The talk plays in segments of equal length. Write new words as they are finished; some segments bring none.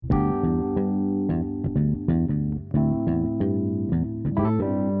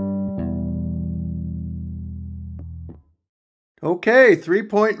Okay,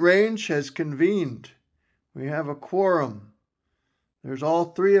 three-point range has convened. We have a quorum. There's all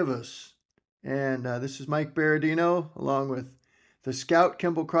three of us. And this is Mike Berardino, along with the scout,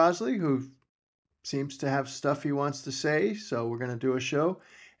 Kimball Crosley, who seems to have stuff he wants to say, so we're going to do a show.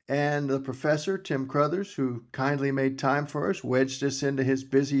 And the professor, Tim Crothers, who kindly made time for us, wedged us into his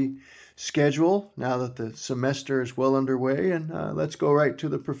busy schedule now that the semester is well underway. And let's go right to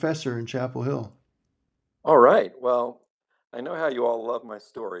the professor in Chapel Hill. All right. Well, I know how you all love my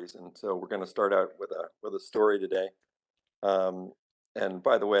stories, and so we're going to start out with a story today. Um, and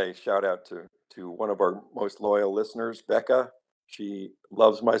by the way, shout out to one of our most loyal listeners, Becca. She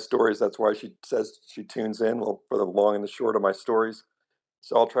loves my stories. That's why she says she tunes in for the long and the short of my stories.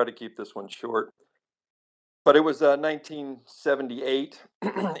 So I'll try to keep this one short. But it was 1978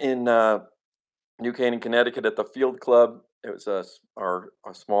 in New Canaan, Connecticut, at the Field Club. It was a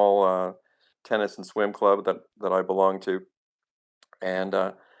small tennis and swim club that I belonged to, and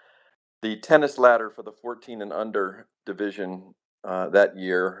the tennis ladder for the 14 and under division that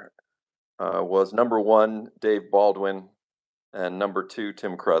year was number one Dave Baldwin and number two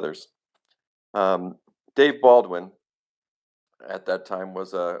Tim Crothers. Dave Baldwin at that time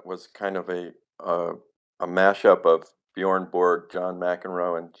was kind of a mashup of Bjorn Borg, John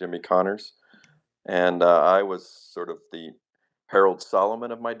McEnroe, and Jimmy Connors. And I was sort of the Harold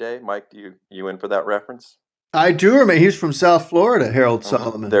Solomon of my day. Mike, you in for that reference? I do remember he's from South Florida, Harold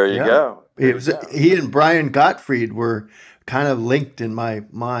Solomon. There you Yeah. go. There you go. He and Brian Gottfried were kind of linked in my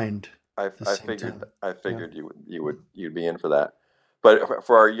mind at the I same figured time. I Yeah. figured you'd be in for that. But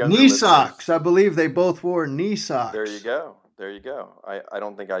for our younger Knee listeners, socks. I believe they both wore knee there you socks. go. There you go. I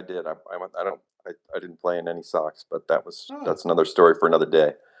don't think I did. I don't I didn't play in any socks, but Oh. that's another story for another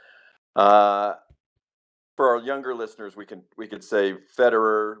day. Uh, for our younger listeners, we could say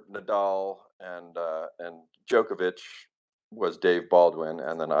Federer, Nadal, and Djokovic was Dave Baldwin,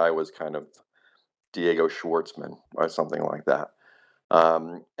 and then I was kind of Diego Schwartzman or something like that.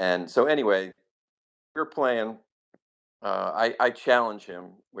 And so anyway, we're playing. I challenge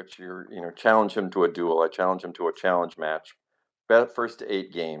him, which challenge him to a duel. I challenge him to a challenge match. First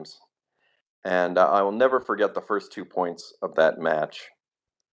 8 games, and I will never forget the first 2 points of that match.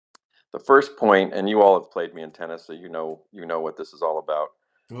 The first point, and you all have played me in tennis, so you know what this is all about.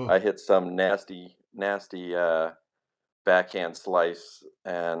 Oh. I hit some nasty backhand slice,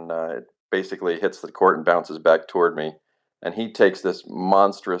 and it basically hits the court and bounces back toward me. And he takes this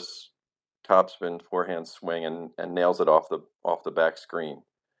monstrous topspin forehand swing and nails it off the back screen.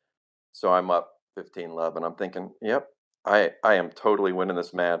 So I'm up 15-love, and I'm thinking, yep, I am totally winning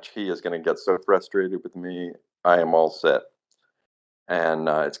this match. He is going to get so frustrated with me. I am all set, and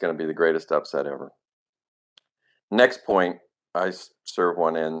it's going to be the greatest upset ever. Next point, I serve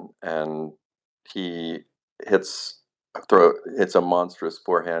one in, and he hits hits a monstrous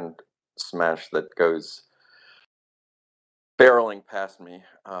forehand smash that goes barreling past me,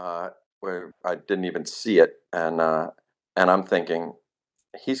 where I didn't even see it, and I'm thinking,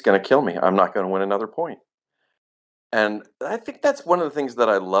 he's going to kill me. I'm not going to win another point. And I think that's one of the things that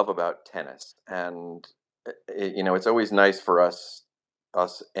I love about tennis. And it's always nice for us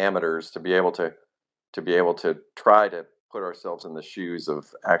amateurs to be able to try to put ourselves in the shoes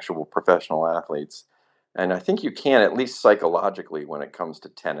of actual professional athletes. And I think you can, at least psychologically, when it comes to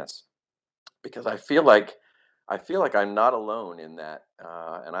tennis, because I feel like I'm not alone in that.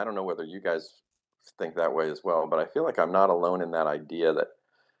 And I don't know whether you guys think that way as well, but I feel like I'm not alone in that idea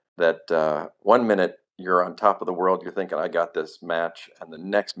that 1 minute you're on top of the world, you're thinking I got this match, and the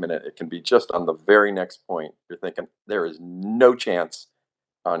next minute it can be just on the very next point. You're thinking there is no chance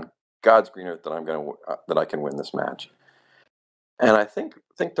on God's green earth that that I can win this match. And I think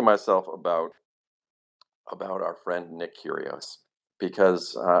to myself about our friend Nick Kyrgios,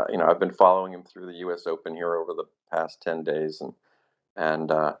 because I've been following him through the U.S. Open here over the past 10 days, and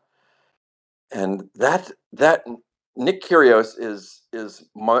and that Nick Kyrgios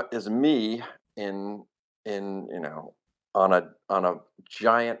is me in on a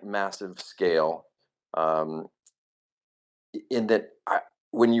giant massive scale, um, in that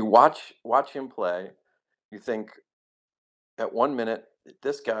when you watch him play, you think at 1 minute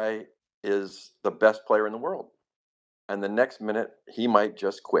this guy is the best player in the world, and the next minute he might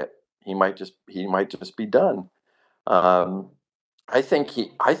just quit. He might just be done. Um, I think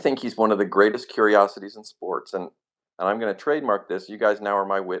he's one of the greatest curiosities in sports, and I'm going to trademark this. You guys now are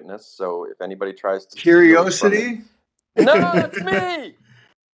my witness. So if anybody tries to steal it from me, Curiosity? no, that's me.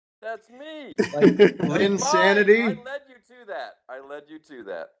 That's me. Like That's mine. I Linsanity? led you to that. I led you to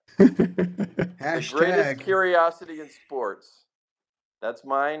that. The greatest Hashtag. curiosity in sports. That's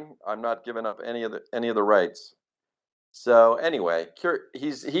mine. I'm not giving up any of the rights. So anyway, he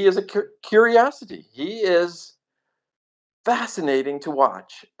is a curiosity. He is fascinating to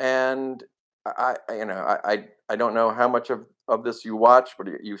watch, and I don't know how much of this you watch, but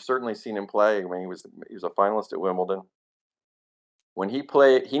you've certainly seen him play. I mean, he was a finalist at Wimbledon. When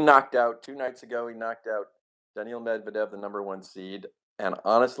he knocked out 2 nights ago. He knocked out Daniil Medvedev, the number one seed. And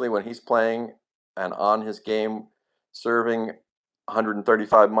honestly, when he's playing and on his game, serving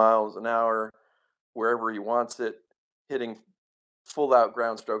 135 miles an hour wherever he wants it, hitting full out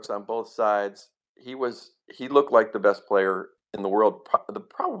ground strokes on both sides. He looked like the best player in the world,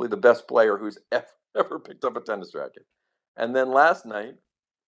 probably the best player who's ever picked up a tennis racket. And then last night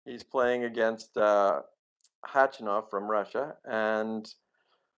he's playing against Hachinov from Russia, and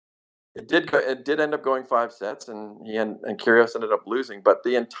it did end up going 5 sets, and and Kyrgios ended up losing. But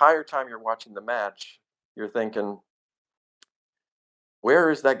the entire time you're watching the match, you're thinking, where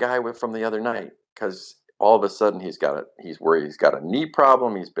is that guy from the other night? Because all of a sudden he's worried he's got a knee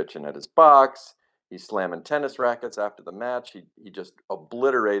problem. He's bitching at his box. He's slamming tennis rackets after the match. He just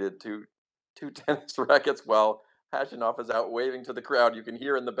obliterated two tennis rackets while Hashinoff is out waving to the crowd. You can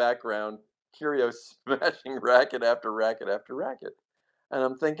hear in the background Kyrgios smashing racket after racket after racket. And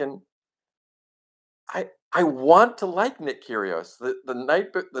I'm thinking, I want to like Nick Kyrgios.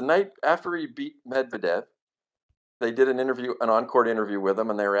 The night after he beat Medvedev, they did an on-court interview with him,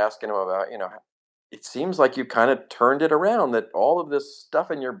 and they were asking him about, it seems like you kind of turned it around. That all of this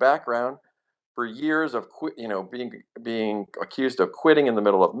stuff in your background for years of being accused of quitting in the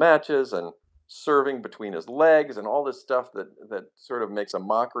middle of matches and serving between his legs and all this stuff that sort of makes a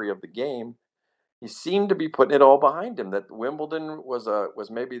mockery of the game. He seemed to be putting it all behind him. That Wimbledon was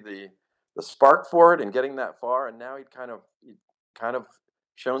maybe the spark for it and getting that far, and now he'd kind of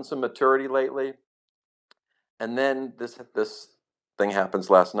shown some maturity lately. And then this thing happens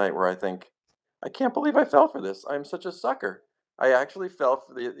last night where I think, I can't believe I fell for this. I'm such a sucker. I actually fell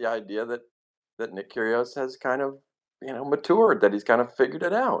for the idea that Nick Kyrgios has kind of matured, that he's kind of figured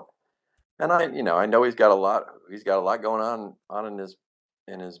it out. And I know he's got a lot going on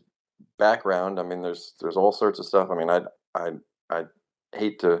in his background. I mean, there's all sorts of stuff. I mean, I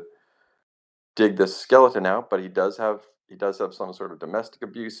hate to dig this skeleton out, but he does have some sort of domestic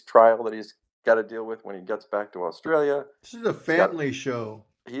abuse trial that he's got to deal with when he gets back to Australia. This is a He's got family show.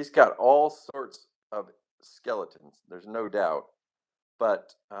 he's got all sorts of skeletons. There's no doubt,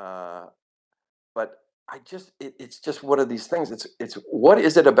 but but it's just one of these things. It's what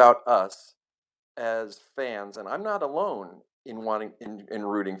is it about us as fans? And I'm not alone in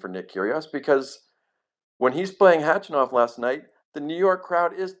rooting for Nick Kyrgios, because when he's playing Hachinov last night, the New York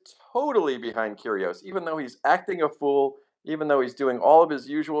crowd is totally behind Kyrgios, even though he's acting a fool, even though he's doing all of his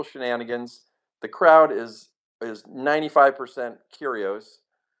usual shenanigans. The crowd is 95% Kyrgios,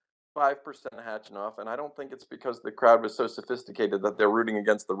 5% Hachinov, and I don't think it's because the crowd was so sophisticated that they're rooting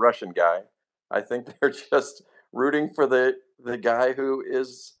against the Russian guy. I think they're just rooting for the guy who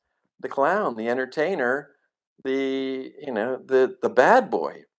is the clown, the entertainer, the bad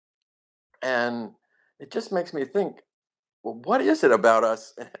boy. And it just makes me think, well, what is it about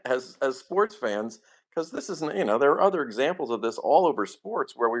us as sports fans? Because this isn't, there are other examples of this all over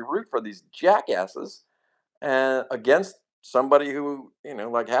sports where we root for these jackasses against somebody who,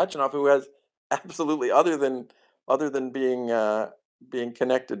 like Hatchinoff, who has absolutely, other than being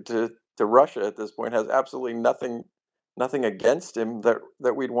connected to Russia at this point, has absolutely nothing against him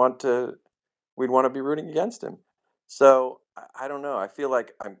that we'd want to be rooting against him. So I don't know. I feel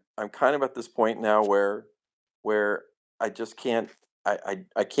like I'm kind of at this point now where I just can't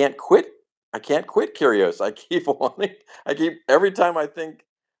I can't quit. I can't quit Curios. I keep wanting. I keep every time I think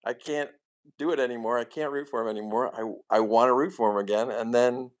I can't do it anymore. I can't root for him anymore. I want to root for him again, and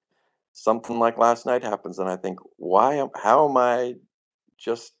then something like last night happens, and I think, how am I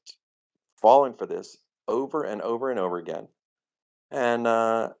just falling for this over and over and over again? And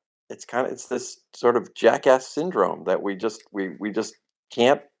it's this sort of jackass syndrome that we just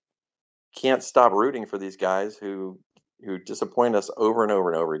can't can't stop rooting for these guys who disappoint us over and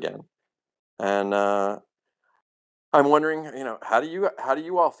over and over again. And I'm wondering, how do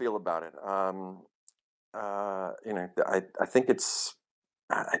you all feel about it? I think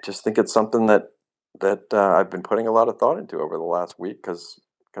I just think it's something that I've been putting a lot of thought into over the last week, because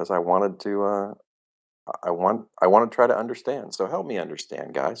I want to try to understand. So help me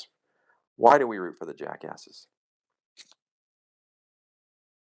understand, guys. Why do we root for the jackasses?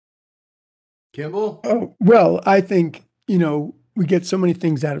 Kimball? Oh, well, I think, we get so many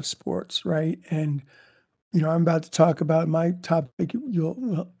things out of sports, right? And, I'm about to talk about my topic.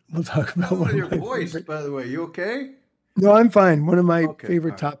 We'll talk What's about wrong one with of your my voice, favorite. by the way? You okay? No, I'm fine. One of my Okay, all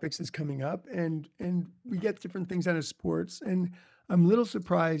favorite right. topics is coming up, and we get different things out of sports, and I'm a little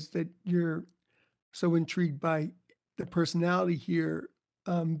surprised that you're so intrigued by the personality here,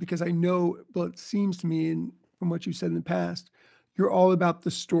 because I know, well, it seems to me, and from what you said in the past, you're all about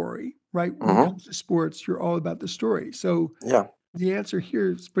the story, right? When it Hmm. comes to sports, you're all about the story. So Yeah, the answer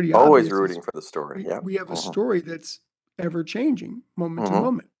here is pretty always obvious, is rooting for the story. Yeah. we have a Hmm. story that's ever changing moment to Hmm.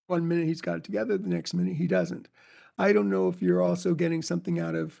 moment. One minute he's got it together, the next minute he doesn't. I don't know if you're also getting something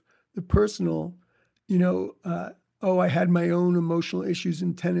out of the personal, you know, oh, I had my own emotional issues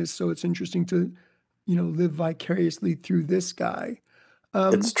in tennis, so it's interesting to, live vicariously through this guy.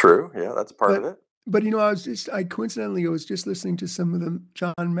 It's Um, true. Yeah, that's part of but it. I coincidentally, I was just listening to some of the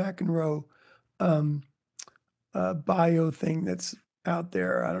John McEnroe um, bio thing that's out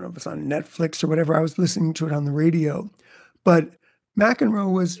there. I don't know if it's on Netflix or whatever. I was listening to it on the radio, but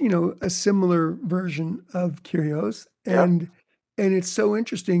McEnroe was, a similar version of Kyrgios, Yeah. and it's so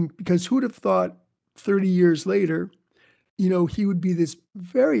interesting because who'd have thought 30 years later, he would be this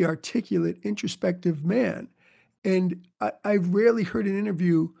very articulate, introspective man. And I've rarely heard an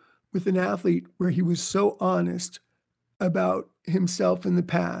interview with an athlete where he was so honest about himself in the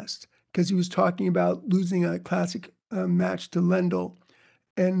past, because he was talking about losing a classic match to Lendl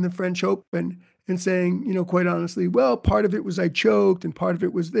and the French Open, and saying, quite honestly, well, part of it was I choked and part of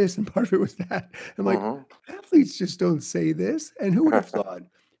it was this and part of it was that. I'm like, Hmm. athletes just don't say this. And who would have thought,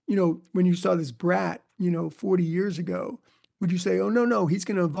 when you saw this brat, 40 years ago, would you say, oh, no, no, he's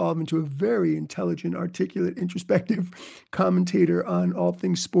going to evolve into a very intelligent, articulate, introspective commentator on all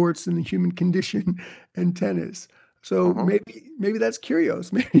things sports and the human condition and tennis? So Hmm. maybe that's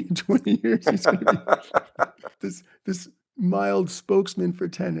curious. Maybe in 20 years he's going to be this mild spokesman for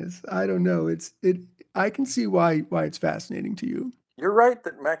tennis. I don't know. I can see why it's fascinating to you. You're right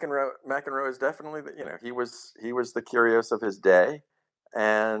that McEnroe is definitely he was the Kyrgios of his day,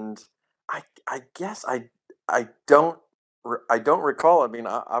 and I guess I don't recall. I mean,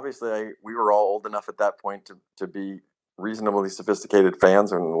 obviously, we were all old enough at that point to be reasonably sophisticated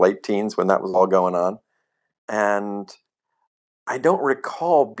fans in late teens when that was all going on, and I don't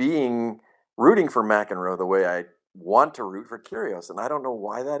recall being rooting for McEnroe the way I want to root for Kyrgios, and I don't know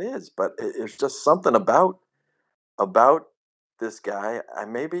why that is, but it's just something about this guy. I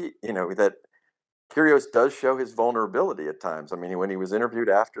maybe that Kyrgios does show his vulnerability at times. I mean, when he was interviewed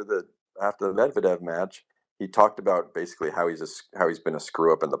after the Medvedev match, he talked about basically how he's been a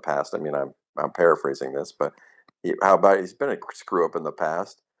screw up in the past. I mean, I'm paraphrasing this, but how about he's been a screw up in the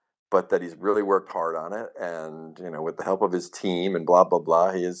past, but that he's really worked hard on it, and with the help of his team and blah blah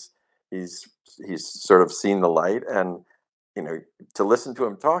blah, he's he's sort of seen the light, and you know to listen to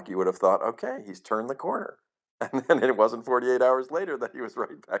him talk, you would have thought, okay, he's turned the corner, and then it wasn't 48 hours later that he was right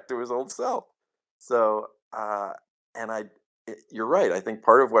back to his old self. So, and you're right. I think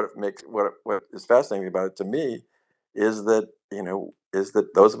part of what is fascinating about it to me is that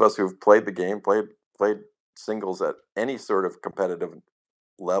those of us who've played the game, played singles at any sort of competitive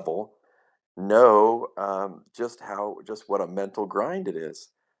level, know just what a mental grind it is.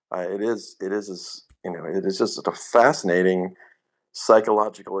 It is just a fascinating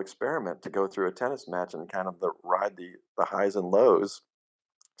psychological experiment to go through a tennis match and kind of ride the highs and lows.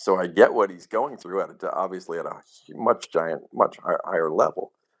 So I get what he's going through obviously at a much higher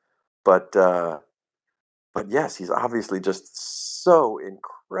level. But but yes, he's obviously just so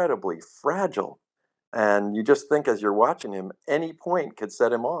incredibly fragile. And you just think as you're watching him, any point could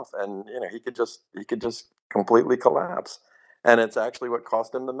set him off, and he could just completely collapse. And it's actually what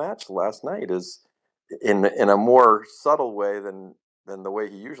cost him the match last night, is in a more subtle way than the way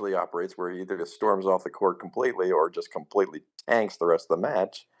he usually operates, where he either just storms off the court completely or just completely tanks the rest of the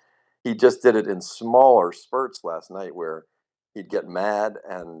match. He just did it in smaller spurts last night, where he'd get mad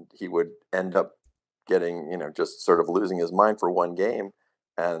and he would end up getting, just sort of losing his mind for one game,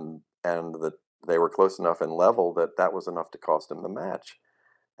 and that they were close enough in level that was enough to cost him the match.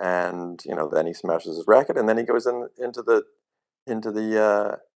 And then he smashes his racket, and then he goes into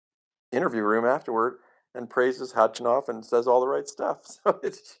the interview room afterward and praises Hachinov and says all the right stuff. So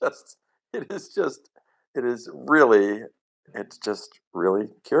it is just, it is really, it's just really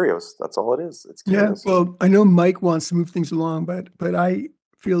curious. That's all it is. It's Yeah, curious. well, I know Mike wants to move things along, but I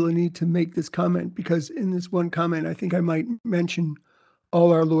feel the need to make this comment because in this one comment, I think I might mention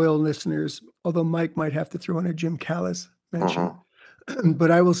all our loyal listeners, although Mike might have to throw in a Jim Callis mention. Hmm.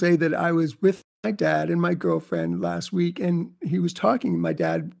 But I will say that I was with my dad and my girlfriend last week, and he was talking. My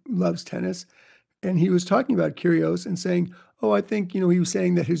dad loves tennis, and he was talking about Kyrgios and saying, "Oh, I think he was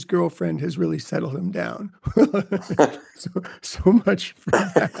saying that his girlfriend has really settled him down." So much for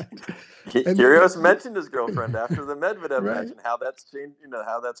that. And Kyrgios mentioned his girlfriend after the Medvedev match right. and how that's changed,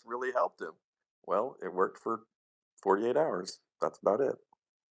 how that's really helped him. Well, it worked for 48 hours. That's about it.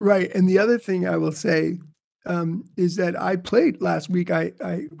 Right, and the other thing I will say, is that I played last week. I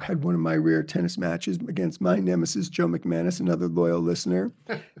had one of my rare tennis matches against my nemesis, Joe McManus, another loyal listener,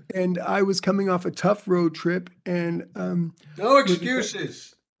 and I was coming off a tough road trip and, No was incre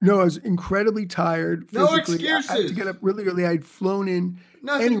excuses. no, I was incredibly tired No physically. I had to get excuses. up really early. I'd flown in.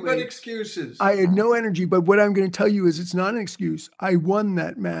 Nothing but Anyway, excuses. I had no energy, but what I'm gonna tell you is it's not an excuse. I won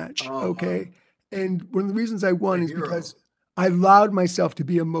that match, Oh, wow. okay? And one of the reasons I What a won is hero. because I allowed myself to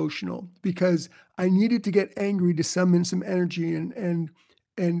be emotional because I needed to get angry to summon some energy and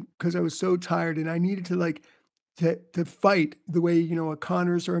because I was so tired and I needed to like to fight the way, a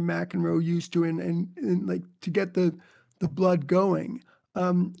Connors or a McEnroe used to and like to get the blood going.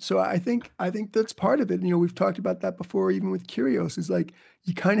 So I think that's part of it. We've talked about that before, even with Kyrgios, is like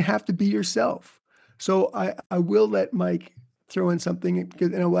you kind of have to be yourself. So I will let Mike throw in something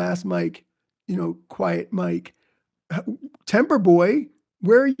and I'll ask Mike, quiet Mike, Temper Boy,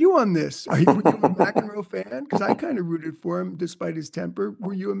 where are you on this? Were you a McEnroe fan? Because I kind of rooted for him despite his temper.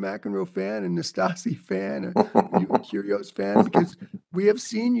 Were you a McEnroe fan, a Nastasi fan? Or were you a Kyrgios fan? Because we have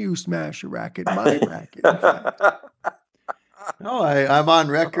seen you smash a racket, my racket, in fact. No, I'm on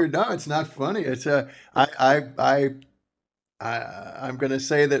record. No, it's not funny. It's I'm going to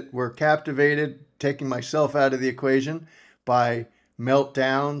say that we're captivated, taking myself out of the equation, by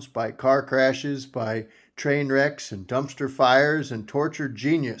meltdowns, by car crashes, by train wrecks and dumpster fires and tortured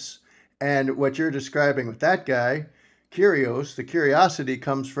genius. And what you're describing with that guy, Kyrgios, the curiosity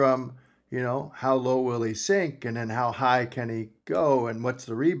comes from, how low will he sink, and then how high can he go, and what's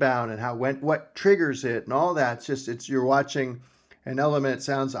the rebound, and what triggers it, and all that. You're watching an element. It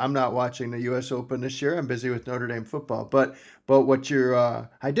sounds, I'm not watching the U.S. Open this year. I'm busy with Notre Dame football. But what you're,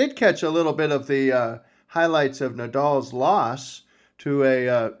 I did catch a little bit of the highlights of Nadal's loss to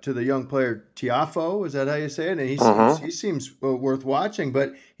the young player Tiafo. Is that how you say it? And Hmm. he seems worth watching.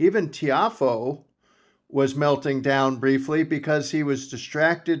 But even Tiafo was melting down briefly because he was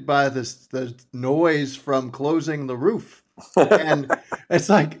distracted by the noise from closing the roof. And it's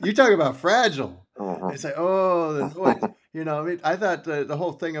like, you talk about fragile. Hmm. It's like, oh, the noise. I mean, I thought the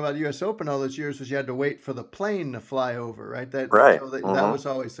whole thing about U.S. Open all those years was you had to wait for the plane to fly over, right? Right. That Hmm. was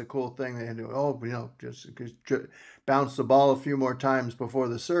always the cool thing. They had to, just bounce the ball a few more times before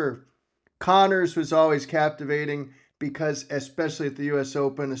the serve. Connors was always captivating because, especially at the U.S.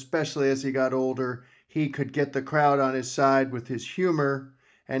 Open, especially as he got older, he could get the crowd on his side with his humor,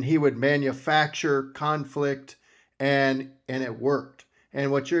 and he would manufacture conflict, and it worked.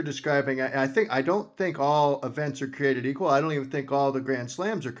 And what you're describing, I don't think all events are created equal. I don't even think all the Grand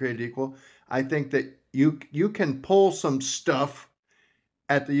Slams are created equal. I think that you can pull some stuff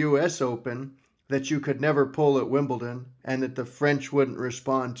at the U.S. Open that you could never pull at Wimbledon, and that the French wouldn't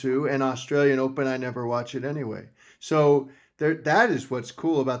respond to. And Australian Open, I never watch it anyway. So that is what's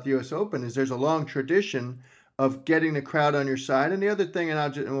cool about the U.S. Open, is there's a long tradition of getting the crowd on your side. And the other thing,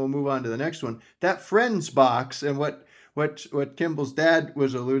 and we'll move on to the next one, that friends box, and what Kimball's dad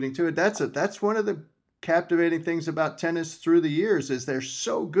was alluding to, that's one of the captivating things about tennis through the years, is they're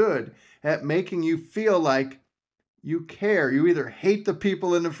so good at making you feel like you care. You either hate the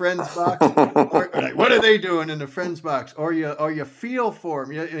people in the friends box, or like, what are they doing in the friends box, or you feel for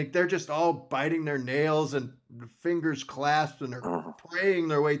them. Like they're just all biting their nails and fingers clasped, and they're praying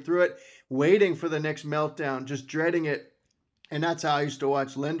their way through it, waiting for the next meltdown, just dreading it. And that's how I used to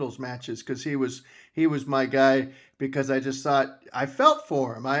watch Lendl's matches, because he was my guy, because I just thought I felt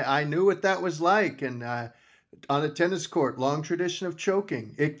for him. I knew what that was like, and on a tennis court, long tradition of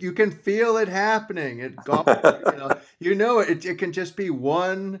choking. You can feel it happening at golf. It can just be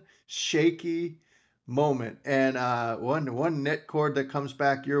one shaky moment, and one net cord that comes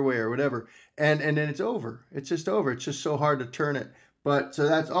back your way or whatever, and then it's over. It's just over. It's just so hard to turn it. But so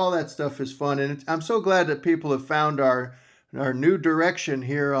that's all, that stuff is fun, and I'm so glad that people have found our new direction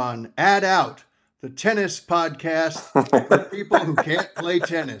here on Add Out, the tennis podcast for people who can't play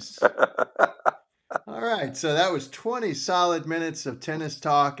tennis. All right, so that was 20 solid minutes of tennis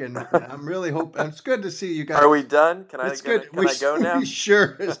talk, and I'm really hoping it's good to see you Are we guys. done? It's good. Can I go We now?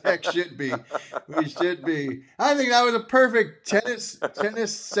 sure as heck should be. We should be. I think that was a perfect tennis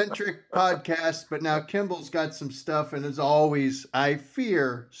centric podcast. But now Kimball's got some stuff, and as always, I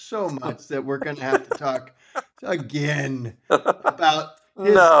fear so much that we're going to have to talk again about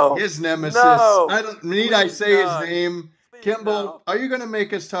his No. his nemesis. No. I don't need I Please say his not. name. Please no. Kimball, are you going to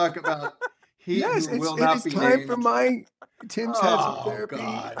make us talk about He Yes, who will it not is be time for named. Tim's had some Oh therapy.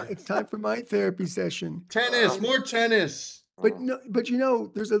 God. It's time for my therapy session. Tennis, And more tennis. but no, but you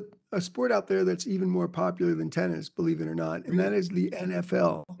know, there's a sport out there that's even more popular than tennis, believe it or not, and that Really? is the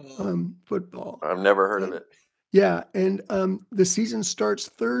NFL, Oh, football. I've never heard of And it. yeah, and the season starts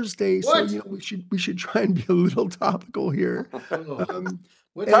Thursday, so what? you know we should try and be a little topical here. Oh,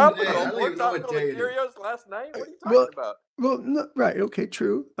 what's And today? I Topical, don't more even know what topical than day it is. Kyrgios last night. What are you well, talking about? no, right, okay,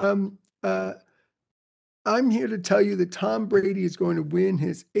 true. I'm here to tell you that Tom Brady is going to win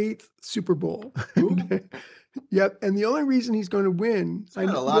his 8th Super Bowl. Who? Yep. And the only reason he's going to win, He's got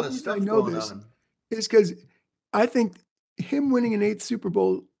a the lot only of reason I stuff know going this on. is because I think him winning an 8th Super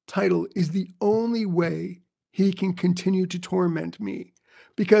Bowl title is the only way he can continue to torment me.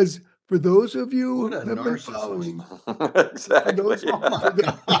 Because for those of you What who a have been narcissist. following, for Exactly. those, Oh my for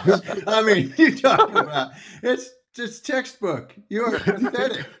gosh. the, I mean, you talk about it's textbook. You are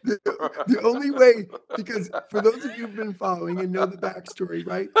pathetic. the only way, because for those of you who've been following and know the backstory,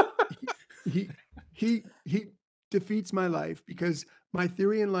 right? He he defeats my life because my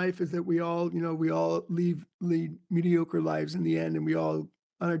theory in life is that we all, we all lead mediocre lives in the end, and we all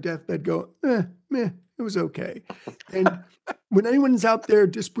on our deathbed go, meh, it was okay. And when anyone's out there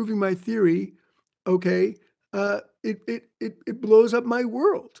disproving my theory, okay, it blows up my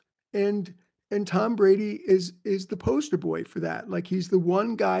world. And Tom Brady is the poster boy for that. Like he's the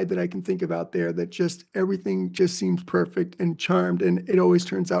one guy that I can think of out there that just everything just seems perfect and charmed, and it always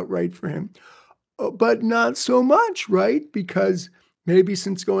turns out right for him. But not so much, right? Because maybe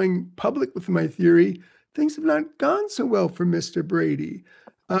since going public with my theory, things have not gone so well for Mr. Brady.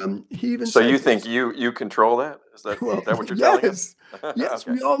 He even So you said think this. you control that? Is Well, that what you're telling us? yes, yes,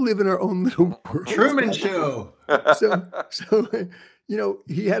 Okay. we all live in our own little worlds, Truman right? Show. So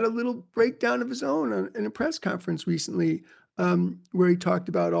he had a little breakdown of his own in a press conference recently, where he talked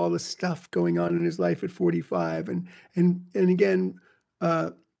about all the stuff going on in his life at 45, and again,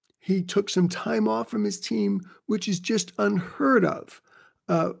 uh, he took some time off from his team, which is just unheard of.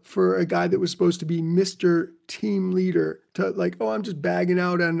 For a guy that was supposed to be Mr. Team Leader to like, oh, I'm just bagging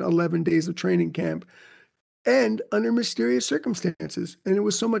out on 11 days of training camp and under mysterious circumstances. And it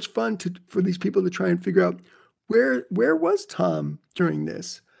was so much fun for these people to try and figure out where was Tom during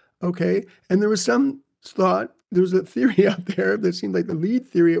this? Okay. And there was there was a theory out there that seemed like the lead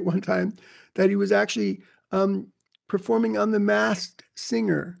theory at one time that he was actually performing on The Masked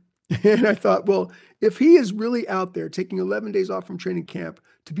Singer. And I thought, well, if he is really out there taking 11 days off from training camp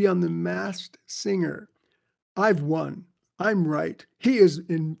to be on The Masked Singer, I've won. I'm right. He is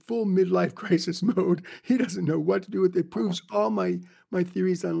in full midlife crisis mode. He doesn't know what to do with it. Proves all my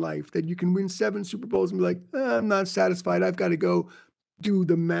theories on life that you can win 7 Super Bowls and be like, I'm not satisfied. I've got to go do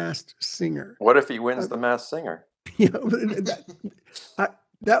The Masked Singer. What if he wins Uh, the Masked Singer? that I,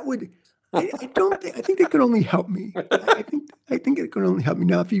 that would. I don't think. I think it could only help me. I think it could only help me.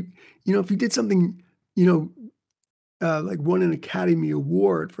 Now, if you did something, you know, like won an Academy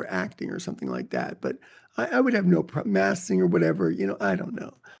Award for acting or something like that. But I would have no problem, Massing or whatever. I don't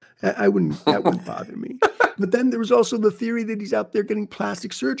know. I wouldn't. That wouldn't bother me. But then there was also the theory that he's out there getting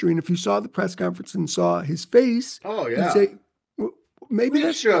plastic surgery, and if you saw the press conference and saw his face, Oh you'd yeah. say, well, maybe Freak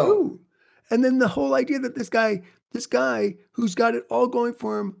that's show. true. And then the whole idea that this guy who's got it all going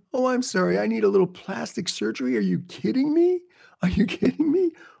for him, oh, I'm sorry, I need a little plastic surgery. Are you kidding me? Are you kidding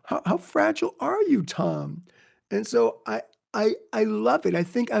me? How fragile are you, Tom? And so I love it. I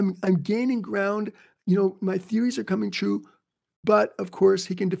think I'm gaining ground. My theories are coming true. But of course,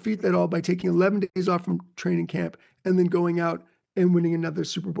 he can defeat that all by taking 11 days off from training camp and then going out and winning another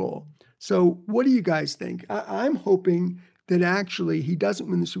Super Bowl. So, what do you guys think? I'm hoping that actually he doesn't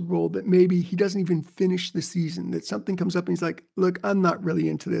win the Super Bowl, that maybe he doesn't even finish the season, that something comes up and he's like, look, I'm not really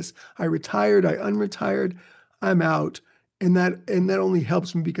into this. I retired, I unretired, I'm out. And that only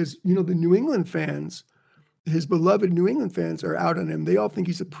helps me because, the New England fans, his beloved New England fans are out on him. They all think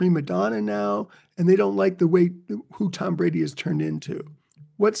he's a prima donna now, and they don't like the way who Tom Brady has turned into.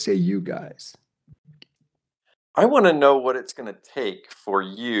 What say you guys? I want to know what it's going to take for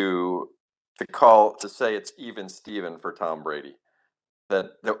you to say it's even Steven for Tom Brady.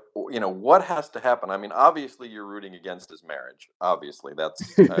 That what has to happen. I mean, obviously you're rooting against his marriage. Obviously,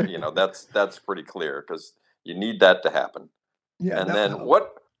 that's that's pretty clear because you need that to happen. Yeah, And that will then help.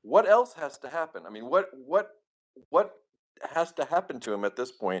 what else has to happen? I mean, what has to happen to him at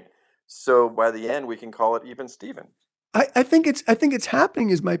this point? So by the end, we can call it even Steven. I think it's happening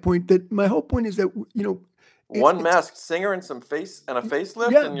is my point. That my whole point is that One it's Masked Singer and a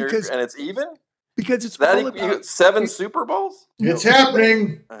facelift, yeah, and because it's even. it's That all you about get 7 it, Super Bowls. It's well,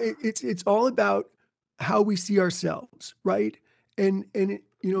 happening. it's all about how we see ourselves, right? And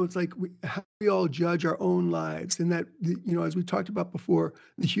it's like how we all judge our own lives, and that, as we talked about before,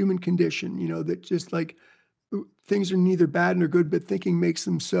 the human condition, that just like things are neither bad nor good, but thinking makes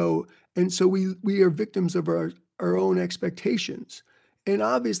them so. And so we are victims of our own expectations. And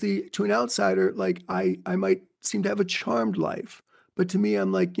obviously, to an outsider, like I might seem to have a charmed life, but to me,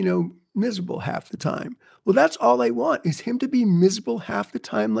 I'm like, miserable half the time. Well, that's all I want is him to be miserable half the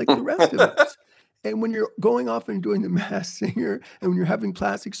time, like the rest of us. And when you're going off and doing the Masked Singer, and when you're having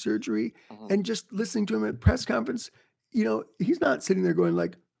plastic surgery, Mhm. and just listening to him at press conference, he's not sitting there going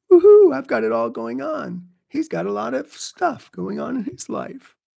like, "Woohoo! I've got it all going on." He's got a lot of stuff going on in his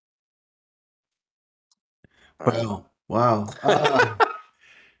life. Wow. Well, wow.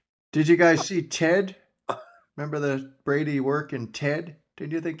 Did you guys see Ted? Remember the Brady work in Ted?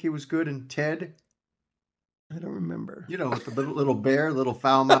 Did you think he was good in Ted? I don't remember. You know, with the little bear, little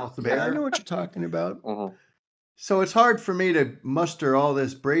foul-mouthed Yeah, I know bear. what you're talking about. Mhm. So it's hard for me to muster all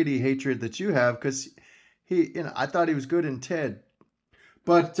this Brady hatred that you have because I thought he was good in Ted,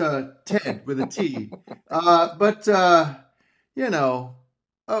 but Ted with a T. But you know,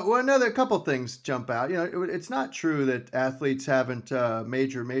 well, another couple things jump out. It's not true that athletes haven't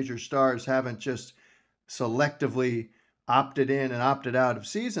major stars haven't just selectively opted in and opted out of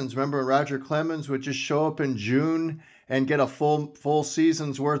seasons. Remember, Roger Clemens would just show up in June and get a full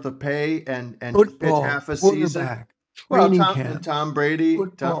season's worth of pay and just pitch Football, half a season. quarterback, Well, training Tom and camp, Tom Brady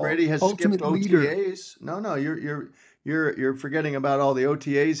football, has skipped ultimate leader. OTAs. No, you're forgetting about all the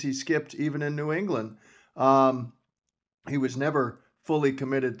OTAs he skipped even in New England. Um, he was never fully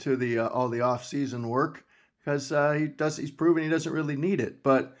committed to the all the off-season work because he's proven he doesn't really need it.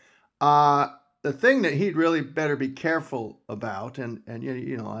 But uh, the thing that he'd really better be careful about, and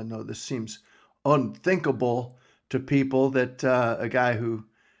I know this seems unthinkable to people that a guy who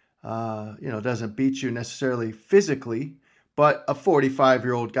doesn't beat you necessarily physically, but a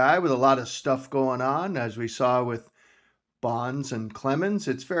 45-year-old guy with a lot of stuff going on, as we saw with Bonds and Clemens,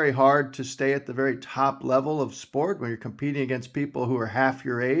 it's very hard to stay at the very top level of sport when you're competing against people who are half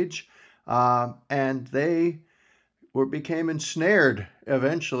your age. And they became ensnared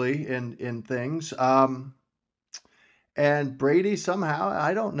eventually in things. And Brady somehow,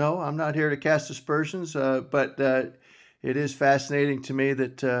 I don't know. I'm not here to cast aspersions, but it is fascinating to me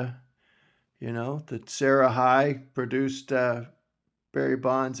that that Sarah High produced Barry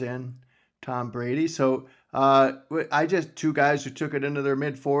Bonds and Tom Brady. So I just two guys who took it into their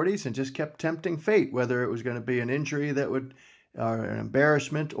mid 40s and just kept tempting fate, whether it was going to be an injury that would, or an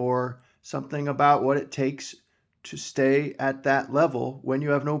embarrassment, or something about what it takes to stay at that level when you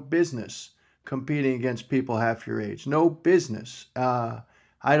have no business competing against people half your age. No business.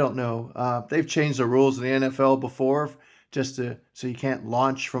 I don't know. They've changed the rules in the NFL before so you can't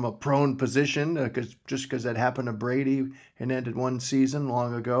launch from a prone position because that happened to Brady and ended one season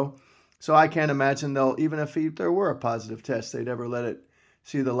long ago. So I can't imagine even if there were a positive test, they'd ever let it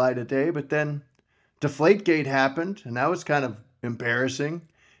see the light of day. But then Deflategate happened, and that was kind of embarrassing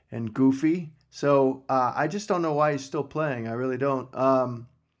and goofy. So I just don't know why he's still playing. I really don't.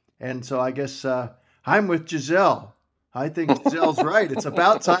 And so I guess I'm with Giselle. I think Giselle's right. It's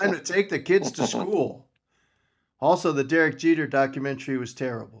about time to take the kids to school. Also, the Derek Jeter documentary was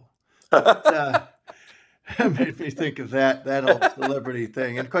terrible. But it made me think of that whole celebrity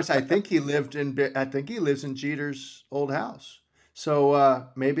thing. And of course, I think he lives in Jeter's old house. So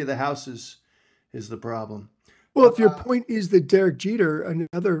maybe the house is the problem. Well, Uh, if your point is that Derek Jeter,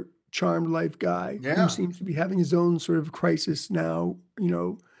 another charmed life guy who yeah, seems to be having his own sort of crisis now,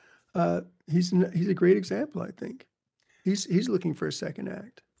 he's a great example, I think. He's looking for a second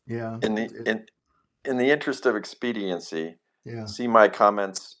act. yeah, In the in the interest of expediency, yeah. see my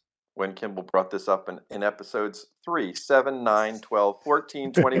comments when Kimball brought this up in episodes 3, 7, 9, 12,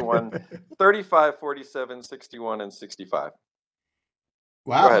 14, 21, 35, 47, 61, and 65. Go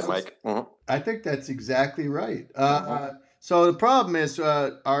Wow, ahead, Mike. I think that's exactly right. Mhm. So the problem is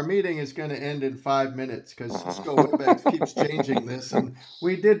our meeting is going to end in 5 minutes because Cisco WebEx keeps changing this, and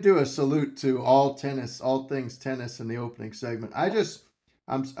we did do a salute to all things tennis in the opening segment. I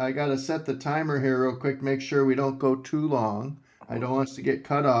got to set the timer here real quick, make sure we don't go too long. I don't want us to get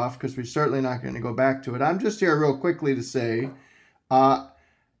cut off because we're certainly not going to go back to it. I'm just here real quickly to say, uh,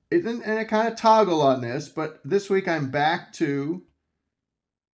 and I kind of toggle on this, but this week I'm back to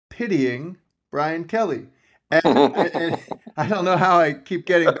pitying Brian Kelly. And I don't know how I keep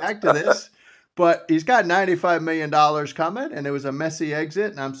getting back to this, but he's got $95 million coming, and it was a messy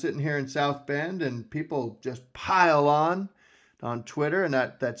exit. And I'm sitting here in South Bend, and people just pile on Twitter. And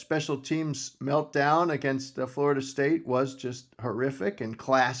that special teams meltdown against Florida State was just horrific and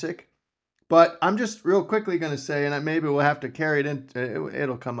classic. But I'm just real quickly going to say, and maybe we'll have to carry it in.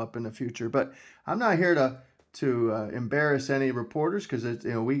 It'll come up in the future. But I'm not here to embarrass any reporters because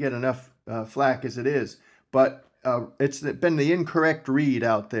we get enough flack as it is. But it's been the incorrect read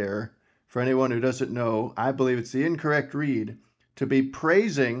out there. For anyone who doesn't know, I believe it's the incorrect read to be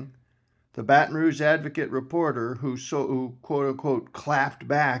praising the Baton Rouge Advocate reporter who quote unquote clapped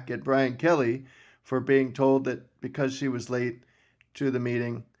back at Brian Kelly for being told that because she was late to the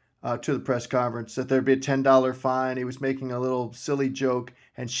meeting, to the press conference, that there'd be a $10 fine. He was making a little silly joke,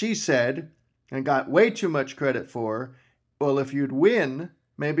 and she said, and got way too much credit for, well, if you'd win,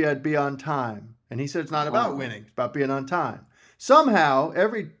 maybe I'd be on time. And he said it's not about winning, it's about being on time. Somehow,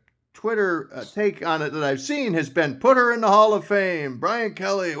 every Twitter take on it that I've seen has been put her in the Hall of Fame. Brian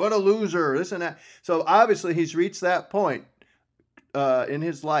Kelly, what a loser, this and that. So obviously he's reached that point in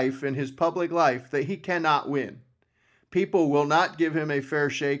his life, in his public life, that he cannot win. People will not give him a fair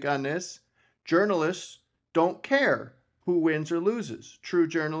shake on this. Journalists don't care who wins or loses. True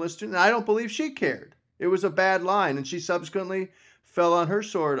journalists do. And I don't believe she cared. It was a bad line, and she subsequently fell on her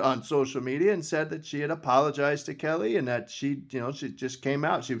sword on social media and said that she had apologized to Kelly and that she just came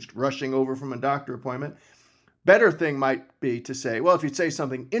out. She was rushing over from a doctor appointment. Better thing might be to say, well, if you say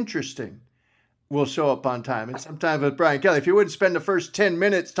something interesting, we'll show up on time. And sometimes with Brian Kelly, if you wouldn't spend the first 10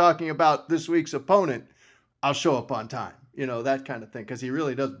 minutes talking about this week's opponent, I'll show up on time. That kind of thing, because he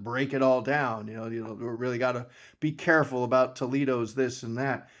really does break it all down. We really got to be careful about Toledo's this and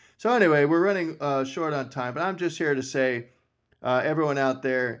that. So anyway, we're running short on time, but I'm just here to say, everyone out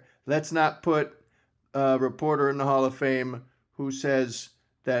there, let's not put a reporter in the Hall of Fame who says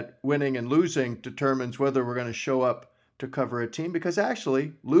that winning and losing determines whether we're going to show up to cover a team, because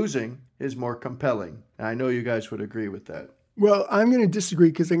actually losing is more compelling. And I know you guys would agree with that. Well, I'm going to disagree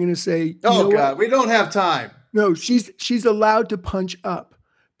because I'm going to say, oh God, we don't have time. No, she's allowed to punch up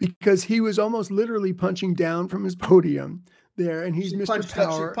because he was almost literally punching down from his podium there, and he's Mr.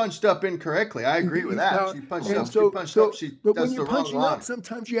 Power. She punched up incorrectly. I agree with that. She punched up. But when you're punching up,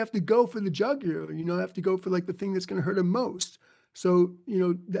 sometimes you have to go for the jugular. You have to go for like the thing that's going to hurt him most. So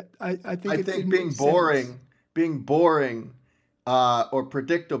that I think being boring, or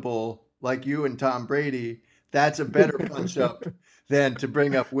predictable like you and Tom Brady, that's a better punch up than to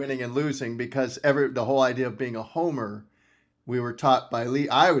bring up winning and losing, because the whole idea of being a homer, I was taught by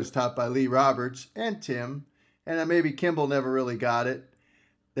Lee Roberts and Tim, and maybe Kimball never really got it,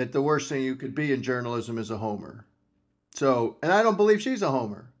 that the worst thing you could be in journalism is a homer. So, and I don't believe she's a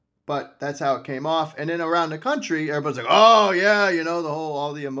homer, but that's how it came off. And then around the country, everybody's like, oh yeah,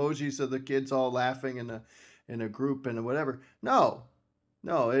 all the emojis of the kids all laughing in a group and whatever. No,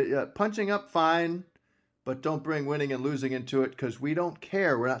 punching up, fine. But don't bring winning and losing into it, because we don't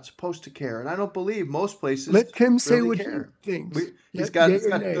care. We're not supposed to care. And I don't believe most places let Tim say really what care. He thinks. He's got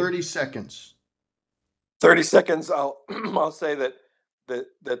 30 seconds. 30 seconds. I'll say that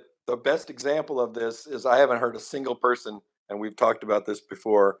the best example of this is, I haven't heard a single person, and we've talked about this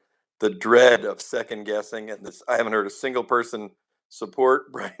before, the dread of second guessing, and I haven't heard a single person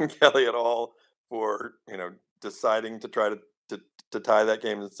support Brian Kelly at all for deciding to try to tie that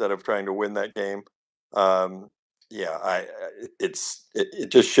game instead of trying to win that game. It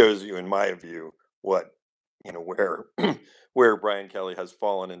just shows you, in my view, what where where Brian Kelly has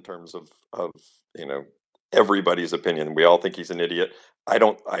fallen in terms of everybody's opinion. We all think he's an idiot. I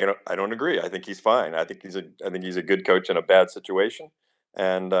don't agree. I think he's fine. I think he's a good coach in a bad situation,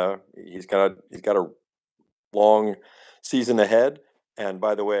 and he's got a long season ahead. And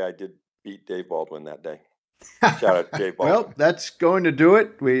by the way, I did beat Dave Baldwin that day. Shout out Dave Baldwin. Well, that's going to do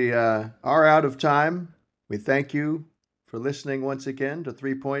it. We are out of time. We thank you for listening once again to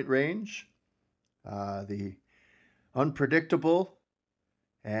 3 Point Range, the unpredictable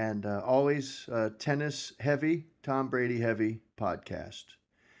and always tennis heavy, Tom Brady heavy podcast.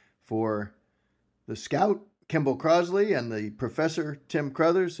 For the Scout, Kimball Crosley, and the Professor, Tim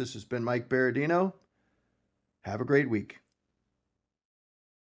Crothers, this has been Mike Berardino. Have a great week.